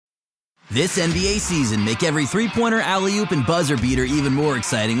This NBA season, make every three-pointer, alley-oop, and buzzer beater even more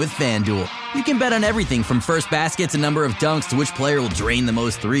exciting with FanDuel. You can bet on everything from first basket to number of dunks to which player will drain the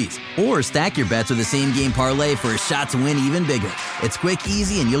most threes. Or stack your bets with a same-game parlay for a shot to win even bigger. It's quick,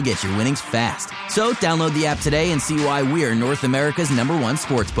 easy, and you'll get your winnings fast. So download the app today and see why we're North America's #1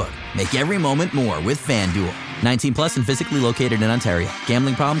 sportsbook. Make every moment more with FanDuel. 19 plus and physically located in Ontario.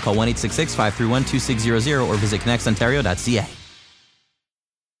 Gambling problem? Call 1-866-531-2600 or visit connectsontario.ca.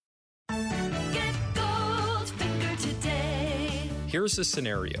 Here's the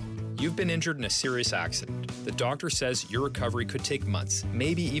scenario. You've been injured in a serious accident. The doctor says your recovery could take months,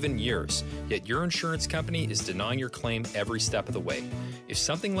 maybe even years, yet your insurance company is denying your claim every step of the way. If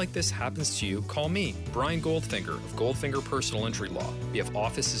something like this happens to you, call me, Brian Goldfinger of Goldfinger Personal Injury Law. We have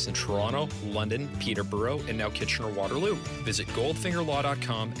offices in Toronto, London, Peterborough, and now Kitchener-Waterloo. Visit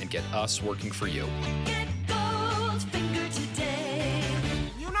goldfingerlaw.com and get us working for you. Get Goldfinger today.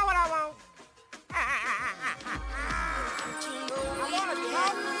 You know what I want?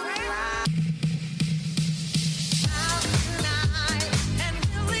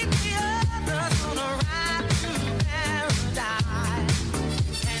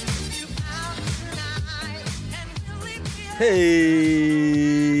 Hey,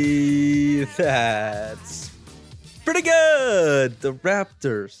 that's pretty good. The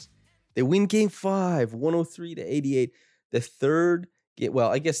Raptors, they win Game 5, 103-88. The third game, well,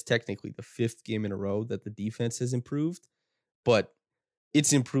 I guess technically the fifth game in a row that the defense has improved, but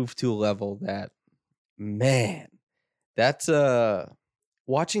it's improved to a level that, man, that's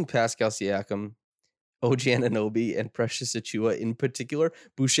watching Pascal Siakam, OG Anunoby, and Precious Achiuwa in particular,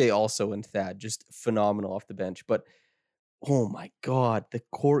 Boucher also and Thad, just phenomenal off the bench, but oh my God, the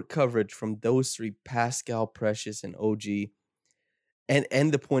court coverage from those three, Pascal, Precious, and OG,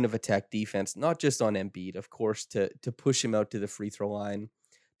 and the point of attack defense, not just on Embiid, of course, to push him out to the free throw line,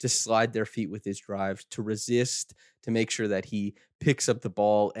 to slide their feet with his drives, to resist, to make sure that he picks up the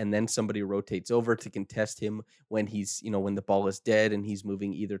ball and then somebody rotates over to contest him when when the ball is dead and he's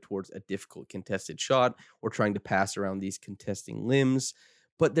moving either towards a difficult contested shot or trying to pass around these contesting limbs.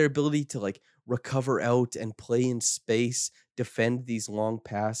 But their ability to recover out and play in space, defend these long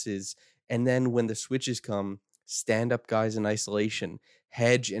passes, and then when the switches come, stand up guys in isolation,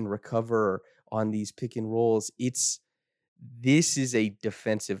 hedge and recover on these pick and rolls. This is a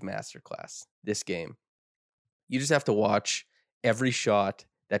defensive masterclass, this game. You just have to watch every shot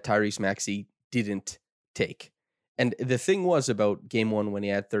that Tyrese Maxey didn't take. And the thing was about game 1 when he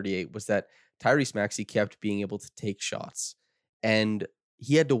had 38 was that Tyrese Maxey kept being able to take shots. And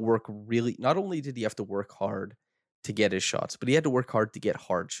he had to work not only did he have to work hard to get his shots, but he had to work hard to get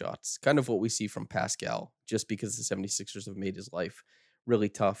hard shots. Kind of what we see from Pascal, just because the 76ers have made his life really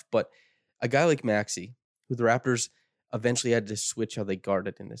tough. But a guy like Maxey, who the Raptors eventually had to switch how they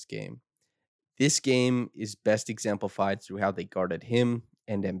guarded in this game. This game is best exemplified through how they guarded him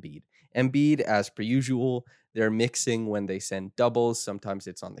and Embiid. Embiid, as per usual, they're mixing when they send doubles. Sometimes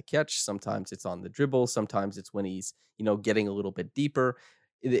it's on the catch. Sometimes it's on the dribble. Sometimes it's when he's, getting a little bit deeper.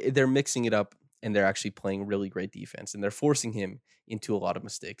 They're mixing it up, and they're actually playing really great defense. And they're forcing him into a lot of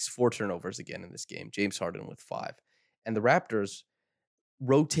mistakes. 4 turnovers again in this game. James Harden with 5. And the Raptors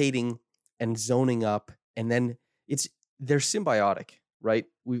rotating and zoning up. And then they're symbiotic, right?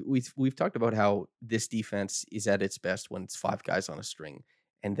 We've talked about how this defense is at its best when it's 5 guys on a string.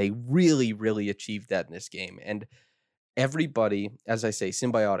 And they really, really achieved that in this game. And everybody, as I say,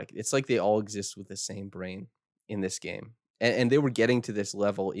 symbiotic. It's like they all exist with the same brain in this game. And they were getting to this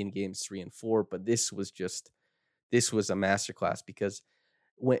level in games 3 and 4, but this was a masterclass because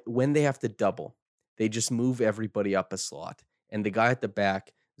when they have to double, they just move everybody up a slot. And the guy at the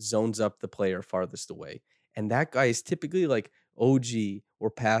back zones up the player farthest away. And that guy is typically like OG or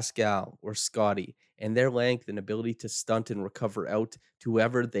Pascal or Scotty, and their length and ability to stunt and recover out to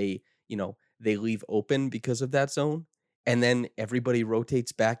whoever they leave open because of that zone. And then everybody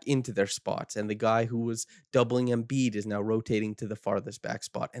rotates back into their spots. And the guy who was doubling Embiid is now rotating to the farthest back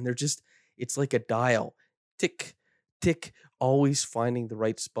spot. And it's like a dial. Tick, tick, always finding the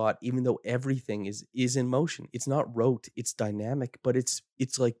right spot, even though everything is in motion. It's not rote, it's dynamic, but it's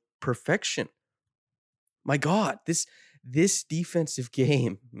like perfection. My God, this defensive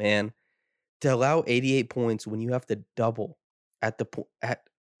game, man, to allow 88 points when you have to double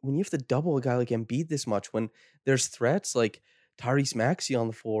when you have to double a guy like Embiid this much, when there's threats like Tyrese Maxey on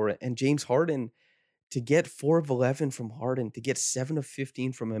the floor and James Harden, to get 4 of 11 from Harden, to get 7 of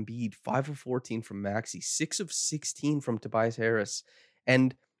 15 from Embiid, 5 of 14 from Maxey, 6 of 16 from Tobias Harris,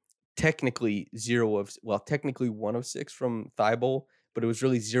 and technically 1 of 6 from Thibault, but it was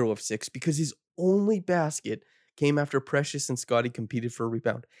really 0 of 6 because his only basket came after Precious and Scotty competed for a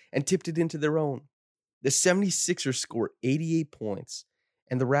rebound and tipped it into their own. The 76ers scored 88 points,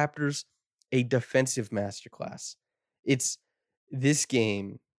 and the Raptors a defensive masterclass. This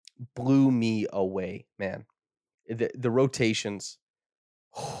game blew me away, man. The rotations.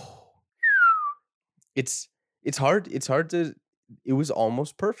 It's hard. It's hard to. It was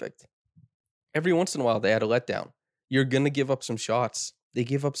almost perfect. Every once in a while, they had a letdown. You're gonna give up some shots. They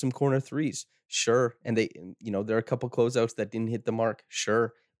gave up some corner threes, sure, and there are a couple closeouts that didn't hit the mark,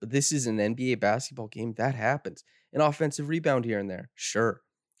 sure. But this is an NBA basketball game. That happens. An offensive rebound here and there, sure.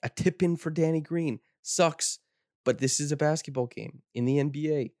 A tip in for Danny Green sucks, but this is a basketball game in the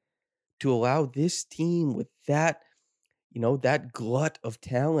NBA. To allow this team with that glut of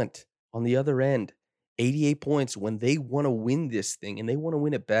talent on the other end, 88 points when they want to win this thing and they want to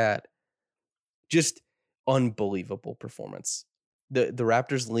win it bad. Just unbelievable performance. The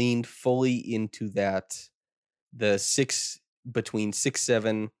Raptors leaned fully into that, between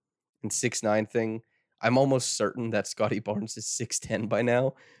 6'7" and 6'9" thing. I'm almost certain that Scotty Barnes is 6'10" by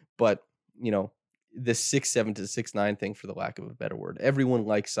now, but the 6'7" to 6'9" thing, for the lack of a better word. Everyone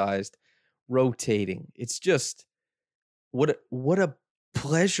like-sized, rotating. It's just what a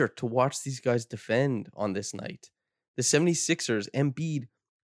pleasure to watch these guys defend on this night. The 76ers,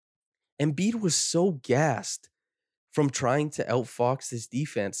 Embiid was so gassed from trying to outfox this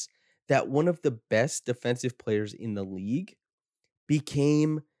defense that one of the best defensive players in the league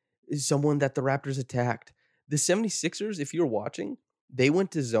became someone that the Raptors attacked. The 76ers, if you're watching, they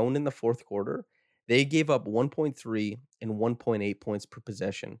went to zone in the fourth quarter. They gave up 1.3 and 1.8 points per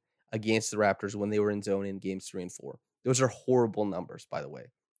possession against the Raptors when they were in zone in games 3 and 4. Those are horrible numbers, by the way.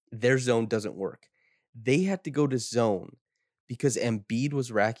 Their zone doesn't work. They had to go to zone because Embiid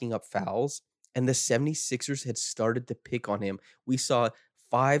was racking up fouls and the 76ers had started to pick on him. We saw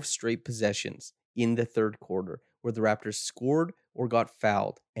 5 straight possessions in the third quarter where the Raptors scored or got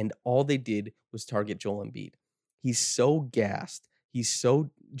fouled, and all they did was target Joel Embiid. He's so gassed. He's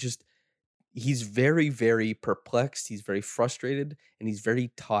very, very perplexed. He's very frustrated, and he's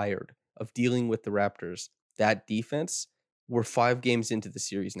very tired of dealing with the Raptors. That defense, we're 5 games into the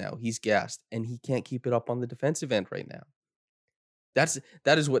series now. He's gassed, and he can't keep it up on the defensive end right now.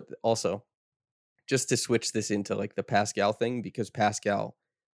 That is what also, just to switch this into like the Pascal thing, because Pascal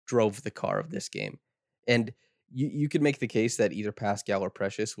drove the car of this game. And you could make the case that either Pascal or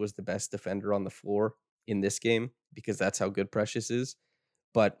Precious was the best defender on the floor in this game, because that's how good Precious is.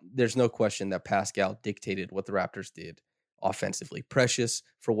 But there's no question that Pascal dictated what the Raptors did offensively. Precious,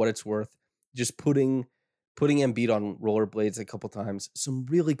 for what it's worth, just putting Embiid on rollerblades a couple times, some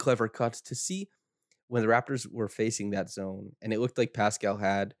really clever cuts to see when the Raptors were facing that zone, and it looked like Pascal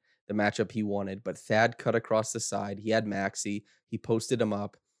had the matchup he wanted, but Thad cut across the side. He had Maxey. He posted him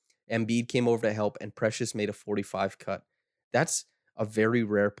up. Embiid came over to help, and Precious made a 45 cut. That's a very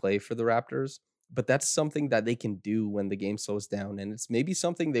rare play for the Raptors, but that's something that they can do when the game slows down, and it's maybe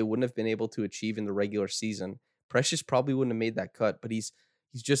something they wouldn't have been able to achieve in the regular season. Precious probably wouldn't have made that cut, but he's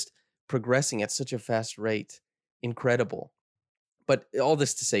just progressing at such a fast rate. Incredible. But all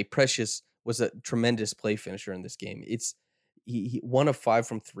this to say, Precious was a tremendous play finisher in this game. He 1 of 5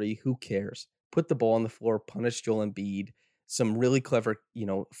 from 3. Who cares? Put the ball on the floor, punish Joel Embiid. Some really clever,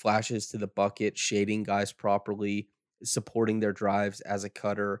 flashes to the bucket, shading guys properly, supporting their drives as a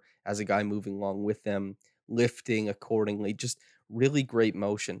cutter, as a guy moving along with them, lifting accordingly. Just really great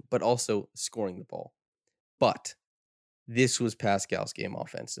motion, but also scoring the ball. But this was Pascal's game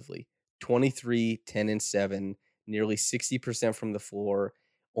offensively. 23, 10, and 7, nearly 60% from the floor.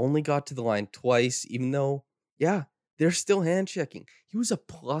 Only got to the line twice, even though, yeah, they're still hand checking. He was a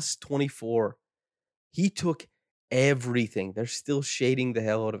plus 24. He took everything. They're still shading the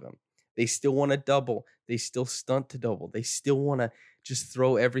hell out of him. They still want to double. They still stunt to double. They still want to just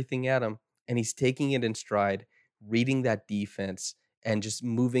throw everything at him. And he's taking it in stride, reading that defense, and just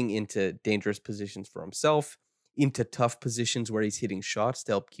moving into dangerous positions for himself, into tough positions where he's hitting shots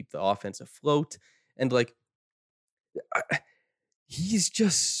to help keep the offense afloat. And he's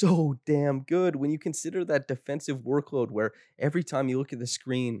just so damn good when you consider that defensive workload where every time you look at the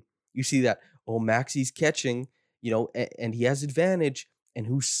screen, you see that, Maxey's catching, and he has advantage, and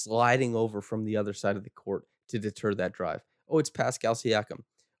who's sliding over from the other side of the court to deter that drive? It's Pascal Siakam.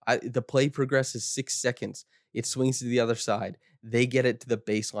 The play progresses 6 seconds. It swings to the other side. They get it to the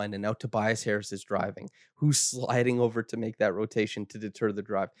baseline, and now Tobias Harris is driving. Who's sliding over to make that rotation to deter the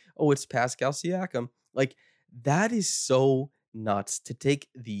drive? It's Pascal Siakam. That is so nuts to take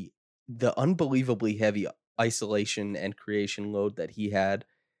the unbelievably heavy isolation and creation load that he had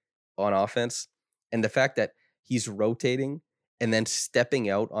on offense, and the fact that he's rotating and then stepping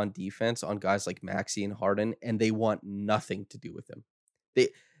out on defense on guys like Maxey and Harden, and they want nothing to do with him.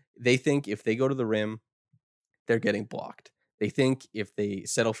 They think if they go to the rim, they're getting blocked. They think if they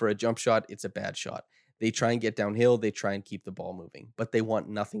settle for a jump shot, it's a bad shot. They try and get downhill, they try and keep the ball moving, but they want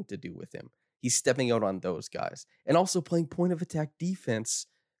nothing to do with him. He's stepping out on those guys and also playing point of attack defense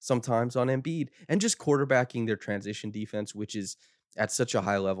sometimes on Embiid and just quarterbacking their transition defense, which is at such a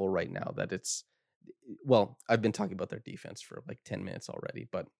high level right now that it's, well, I've been talking about their defense for like 10 minutes already,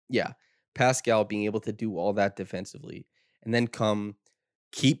 but yeah, Pascal being able to do all that defensively and then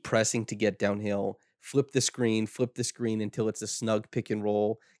keep pressing to get downhill, flip the screen until it's a snug pick and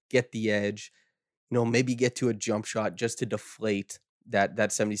roll, get the edge, maybe get to a jump shot just to deflate that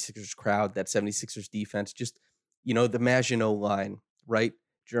 76ers crowd, that 76ers defense, just, the Maginot line, right?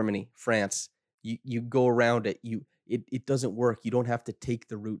 Germany, France, you go around it, it doesn't work. You don't have to take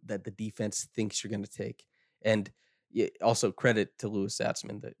the route that the defense thinks you're going to take. And also credit to Louis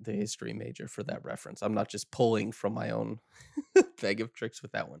Zatzman, the history major, for that reference. I'm not just pulling from my own bag of tricks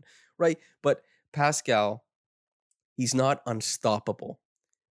with that one, right? But Pascal, he's not unstoppable,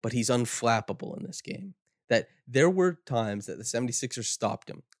 but he's unflappable in this game. That there were times that the 76ers stopped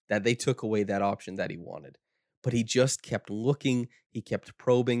him, that they took away that option that he wanted. But he just kept looking, he kept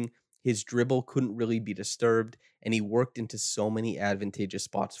probing, his dribble couldn't really be disturbed, and he worked into so many advantageous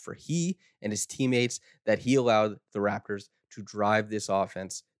spots for he and his teammates that he allowed the Raptors to drive this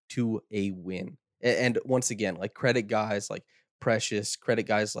offense to a win. And once again, like, credit guys like Precious, credit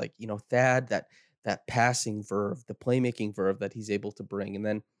guys like, Thad, that passing verve, the playmaking verve that he's able to bring. And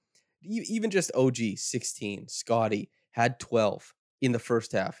then even just OG, 16, Scotty had 12 in the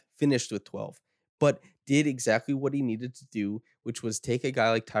first half, finished with 12, but did exactly what he needed to do, which was take a guy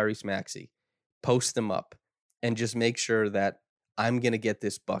like Tyrese Maxey, post them up, and just make sure that I'm going to get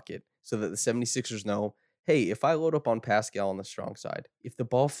this bucket so that the 76ers know, hey, if I load up on Pascal on the strong side, if the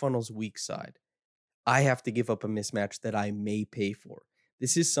ball funnels weak side, I have to give up a mismatch that I may pay for.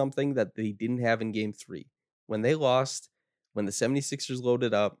 This is something that they didn't have in game 3. When they lost, when the 76ers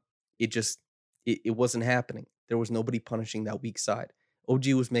loaded up, it wasn't happening. There was nobody punishing that weak side. OG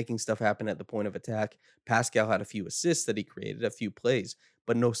was making stuff happen at the point of attack. Pascal had a few assists that he created, a few plays,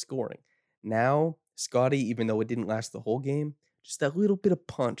 but no scoring. Now, Scotty, even though it didn't last the whole game, just that little bit of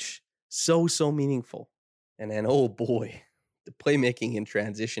punch, so meaningful. And then, oh boy, the playmaking in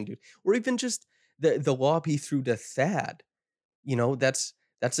transition, dude. Or even just the lob he threw to Thad.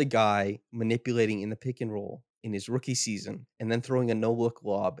 That's a guy manipulating in the pick and roll in his rookie season and then throwing a no-look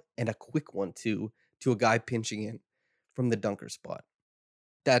lob and a quick one too to a guy pinching in from the dunker spot.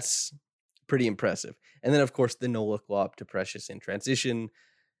 That's pretty impressive. And then, of course, the no-look lob to Precious in transition.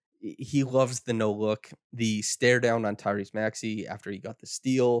 He loves the no-look. The stare down on Tyrese Maxey after he got the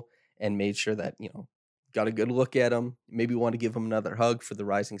steal and made sure that, got a good look at him. Maybe want to give him another hug for the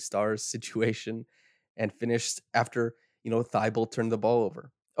Rising Stars situation, and finished after, Thibault turned the ball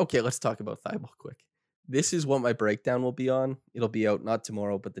over. Okay, let's talk about Thibault quick. This is what my breakdown will be on. It'll be out not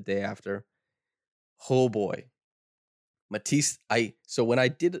tomorrow, but the day after. Oh boy. Matisse, so when I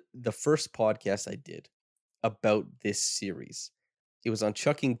did the first podcast I did about this series, it was on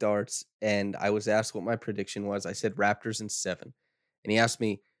Chucking Darts, and I was asked what my prediction was. I said Raptors in 7. And he asked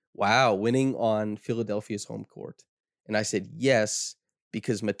me, wow, winning on Philadelphia's home court. And I said, yes,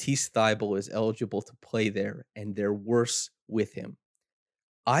 because Matisse Thybulle is eligible to play there, and they're worse with him.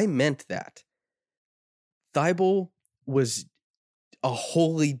 I meant that. Thybulle was a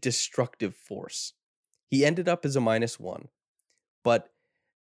wholly destructive force. He ended up as a -1, but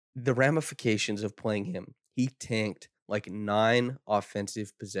the ramifications of playing him, he tanked like 9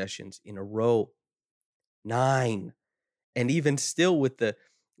 offensive possessions in a row. 9. And even still with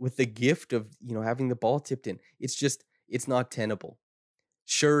the gift of, having the ball tipped in, it's not tenable.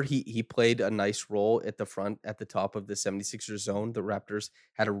 Sure, he played a nice role at the front, at the top of the 76ers zone. The Raptors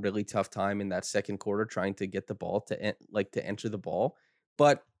had a really tough time in that second quarter trying to get the ball to enter the ball.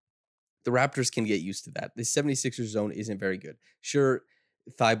 But the Raptors can get used to that. The 76ers zone isn't very good. Sure,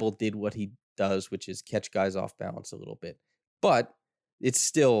 Thibault did what he does, which is catch guys off balance a little bit. But it's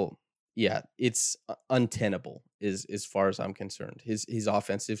still, it's untenable as far as I'm concerned. His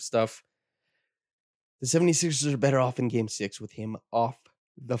offensive stuff, the 76ers are better off in game 6 with him off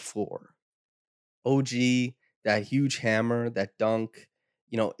the floor. OG, that huge hammer, that dunk,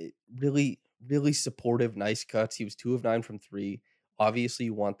 really, really supportive, nice cuts. He was 2 of 9 from 3. Obviously,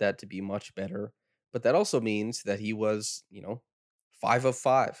 you want that to be much better. But that also means that he was, 5 of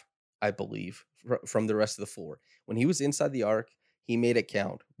 5, I believe, from the rest of the floor. When he was inside the arc, he made it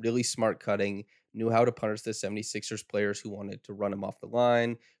count. Really smart cutting, knew how to punish the 76ers players who wanted to run him off the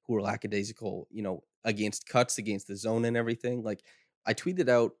line, who were lackadaisical, against cuts, against the zone and everything. Like, I tweeted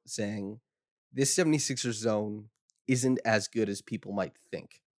out saying this 76ers zone isn't as good as people might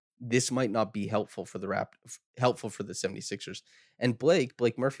think. This might not be helpful for the helpful for the 76ers. And Blake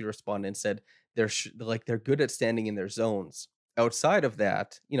Murphy responded and said they're good at standing in their zones. Outside of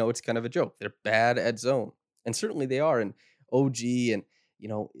that, it's kind of a joke. They're bad at zone. And certainly they are. And OG and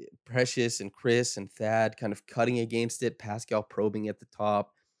Precious and Chris and Thad kind of cutting against it, Pascal probing at the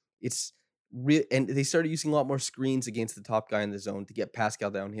top. It's real, and they started using a lot more screens against the top guy in the zone to get Pascal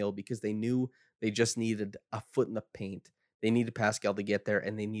downhill because they knew they just needed a foot in the paint. They needed Pascal to get there,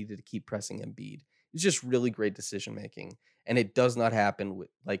 and they needed to keep pressing Embiid. It's just really great decision making, and it does not happen with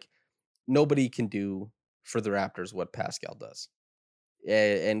nobody can do for the Raptors what Pascal does,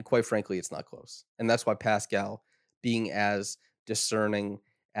 and quite frankly, it's not close. And that's why Pascal, being as discerning,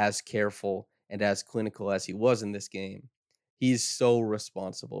 as careful, and as clinical as he was in this game, he's so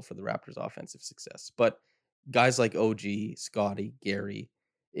responsible for the Raptors' offensive success. But guys like OG, Scotty, Gary,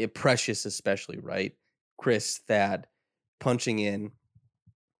 Precious especially, right? Chris, Thad, punching in,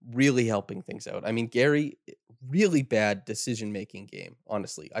 really helping things out. I mean, Gary, really bad decision-making game,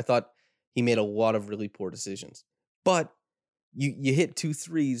 honestly. I thought he made a lot of really poor decisions. But you hit 2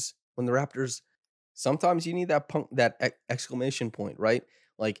 threes when the Raptors, sometimes you need that exclamation point, right?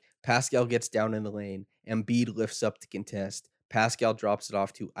 Like Pascal gets down in the lane, Embiid lifts up to contest, Pascal drops it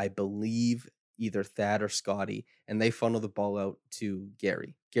off to, I believe, either Thad or Scotty, and they funnel the ball out to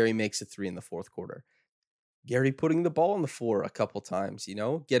Gary. Gary makes a 3 in the fourth quarter. Gary putting the ball on the floor a couple times,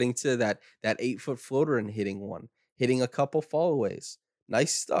 getting to that 8-foot floater and hitting one, hitting a couple fallaways.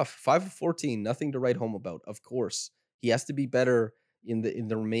 Nice stuff. 5 of 14, nothing to write home about, of course. He has to be better in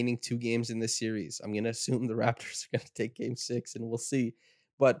the remaining 2 games in this series. I'm going to assume the Raptors are going to take game 6, and we'll see.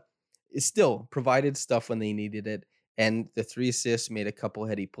 But it still provided stuff when they needed it. And the 3 assists made a couple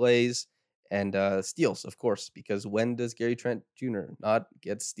heady plays and steals, of course, because when does Gary Trent Jr. not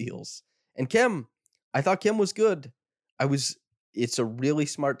get steals? And Kem, I thought Kem was good. It's a really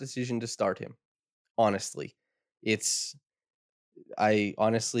smart decision to start him. Honestly, he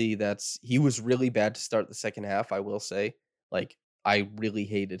was really bad to start the second half. I will say, I really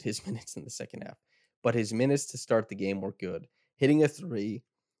hated his minutes in the second half, but his minutes to start the game were good. Hitting a 3,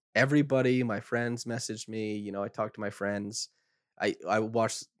 everybody, my friends messaged me. I talked to my friends. I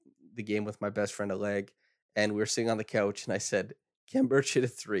watched the game with my best friend Oleg, and we were sitting on the couch, and I said, Kem Birch hit a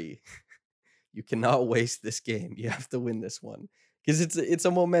 3. You cannot waste this game. You have to win this one because it's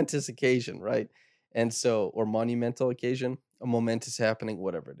a momentous occasion, right? And so, or monumental occasion, a momentous happening,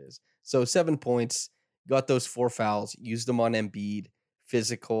 whatever it is. So 7 points, got those 4 fouls, used them on Embiid,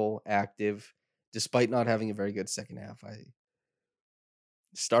 physical, active, despite not having a very good second half.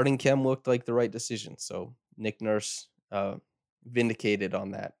 Starting Kem looked like the right decision. So Nick Nurse vindicated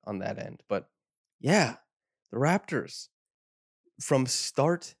on that end. But yeah, the Raptors, from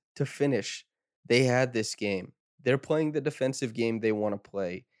start to finish, they had this game. They're playing the defensive game they want to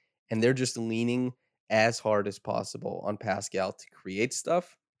play, and they're just leaning as hard as possible on Pascal to create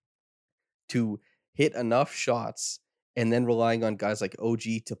stuff, to hit enough shots, and then relying on guys like OG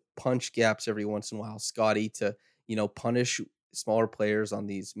to punch gaps every once in a while, Scotty to, punish smaller players on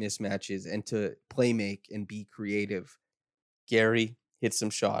these mismatches and to play make and be creative. Gary hit some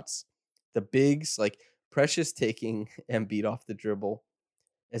shots. The bigs, like Precious taking Embiid off the dribble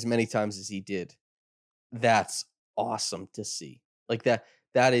as many times as he did. That's awesome to see.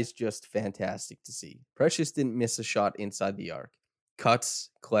 That is just fantastic to see. Precious didn't miss a shot inside the arc. Cuts,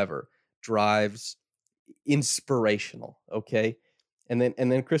 clever. Drives, inspirational. Okay. And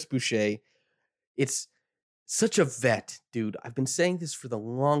then Chris Boucher, it's such a vet, dude. I've been saying this for the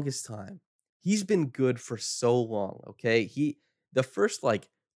longest time. He's been good for so long. Okay. The first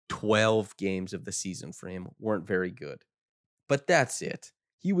 12 games of the season for him weren't very good, but that's it.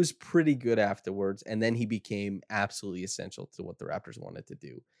 He was pretty good afterwards, and then he became absolutely essential to what the Raptors wanted to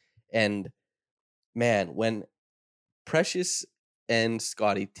do. And man, when Precious and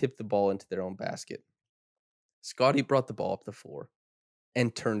Scotty tipped the ball into their own basket, Scotty brought the ball up the floor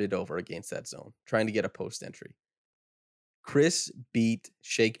and turned it over against that zone, trying to get a post entry. Chris beat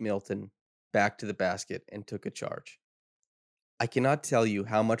Shake Milton back to the basket and took a charge. I cannot tell you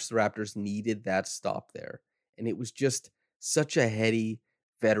how much the Raptors needed that stop there. And it was just such a heady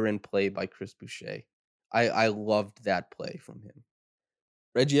veteran play by Chris Boucher. I loved that play from him.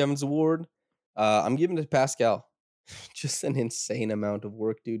 Reggie Evans Award, I'm giving it to Pascal. Just an insane amount of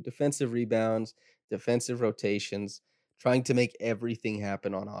work, dude. Defensive rebounds, defensive rotations, trying to make everything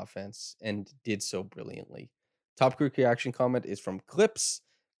happen on offense, and did so brilliantly. Top quick reaction comment is from Clips.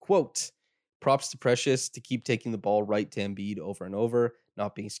 Quote, props to Precious to keep taking the ball right to Embiid over and over,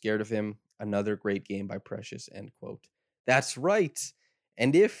 not being scared of him. Another great game by Precious, end quote. That's right.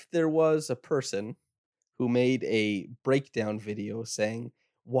 And if there was a person who made a breakdown video saying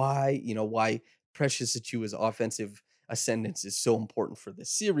why Precious Achua's offensive ascendance is so important for this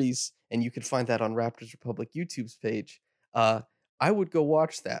series, and you can find that on Raptors Republic YouTube's page, I would go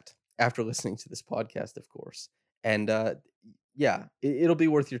watch that after listening to this podcast, of course. And yeah, it'll be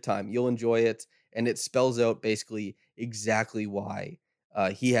worth your time. You'll enjoy it, and it spells out basically exactly why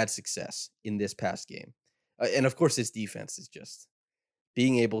he had success in this past game. And of course, his defense is just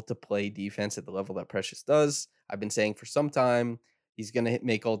being able to play defense at the level that Precious does. I've been saying for some time he's going to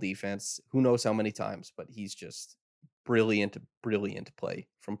make all defense. Who knows how many times, but he's just brilliant play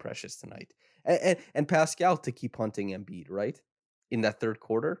from Precious tonight. And Pascal to keep hunting Embiid, right? In that third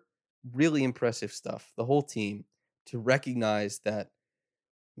quarter. Really impressive stuff. The whole team to recognize that,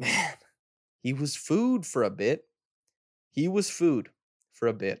 man, he was food for a bit. He was food for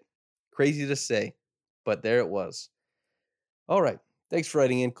a bit. Crazy to say, but there it was. All right. Thanks for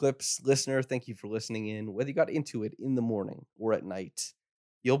writing in, Clips. Listener, thank you for listening in. Whether you got into it in the morning or at night,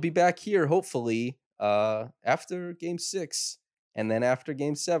 you'll be back here, hopefully, after Game 6, and then after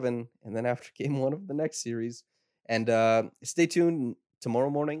Game 7, and then after Game 1 of the next series. And stay tuned tomorrow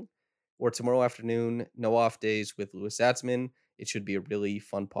morning or tomorrow afternoon, no off days with Louis Atzman. It should be a really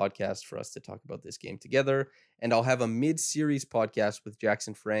fun podcast for us to talk about this game together. And I'll have a mid-series podcast with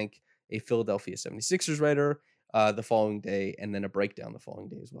Jackson Frank, a Philadelphia 76ers writer, the following day, and then a breakdown the following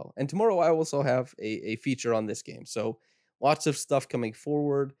day as well. And tomorrow I also have a feature on this game. So lots of stuff coming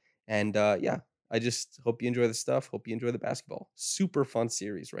forward. And yeah, I just hope you enjoy the stuff. Hope you enjoy the basketball. Super fun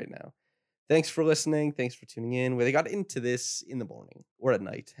series right now. Thanks for listening. Thanks for tuning in. Whether you got into this in the morning or at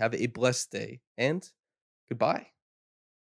night, have a blessed day and goodbye.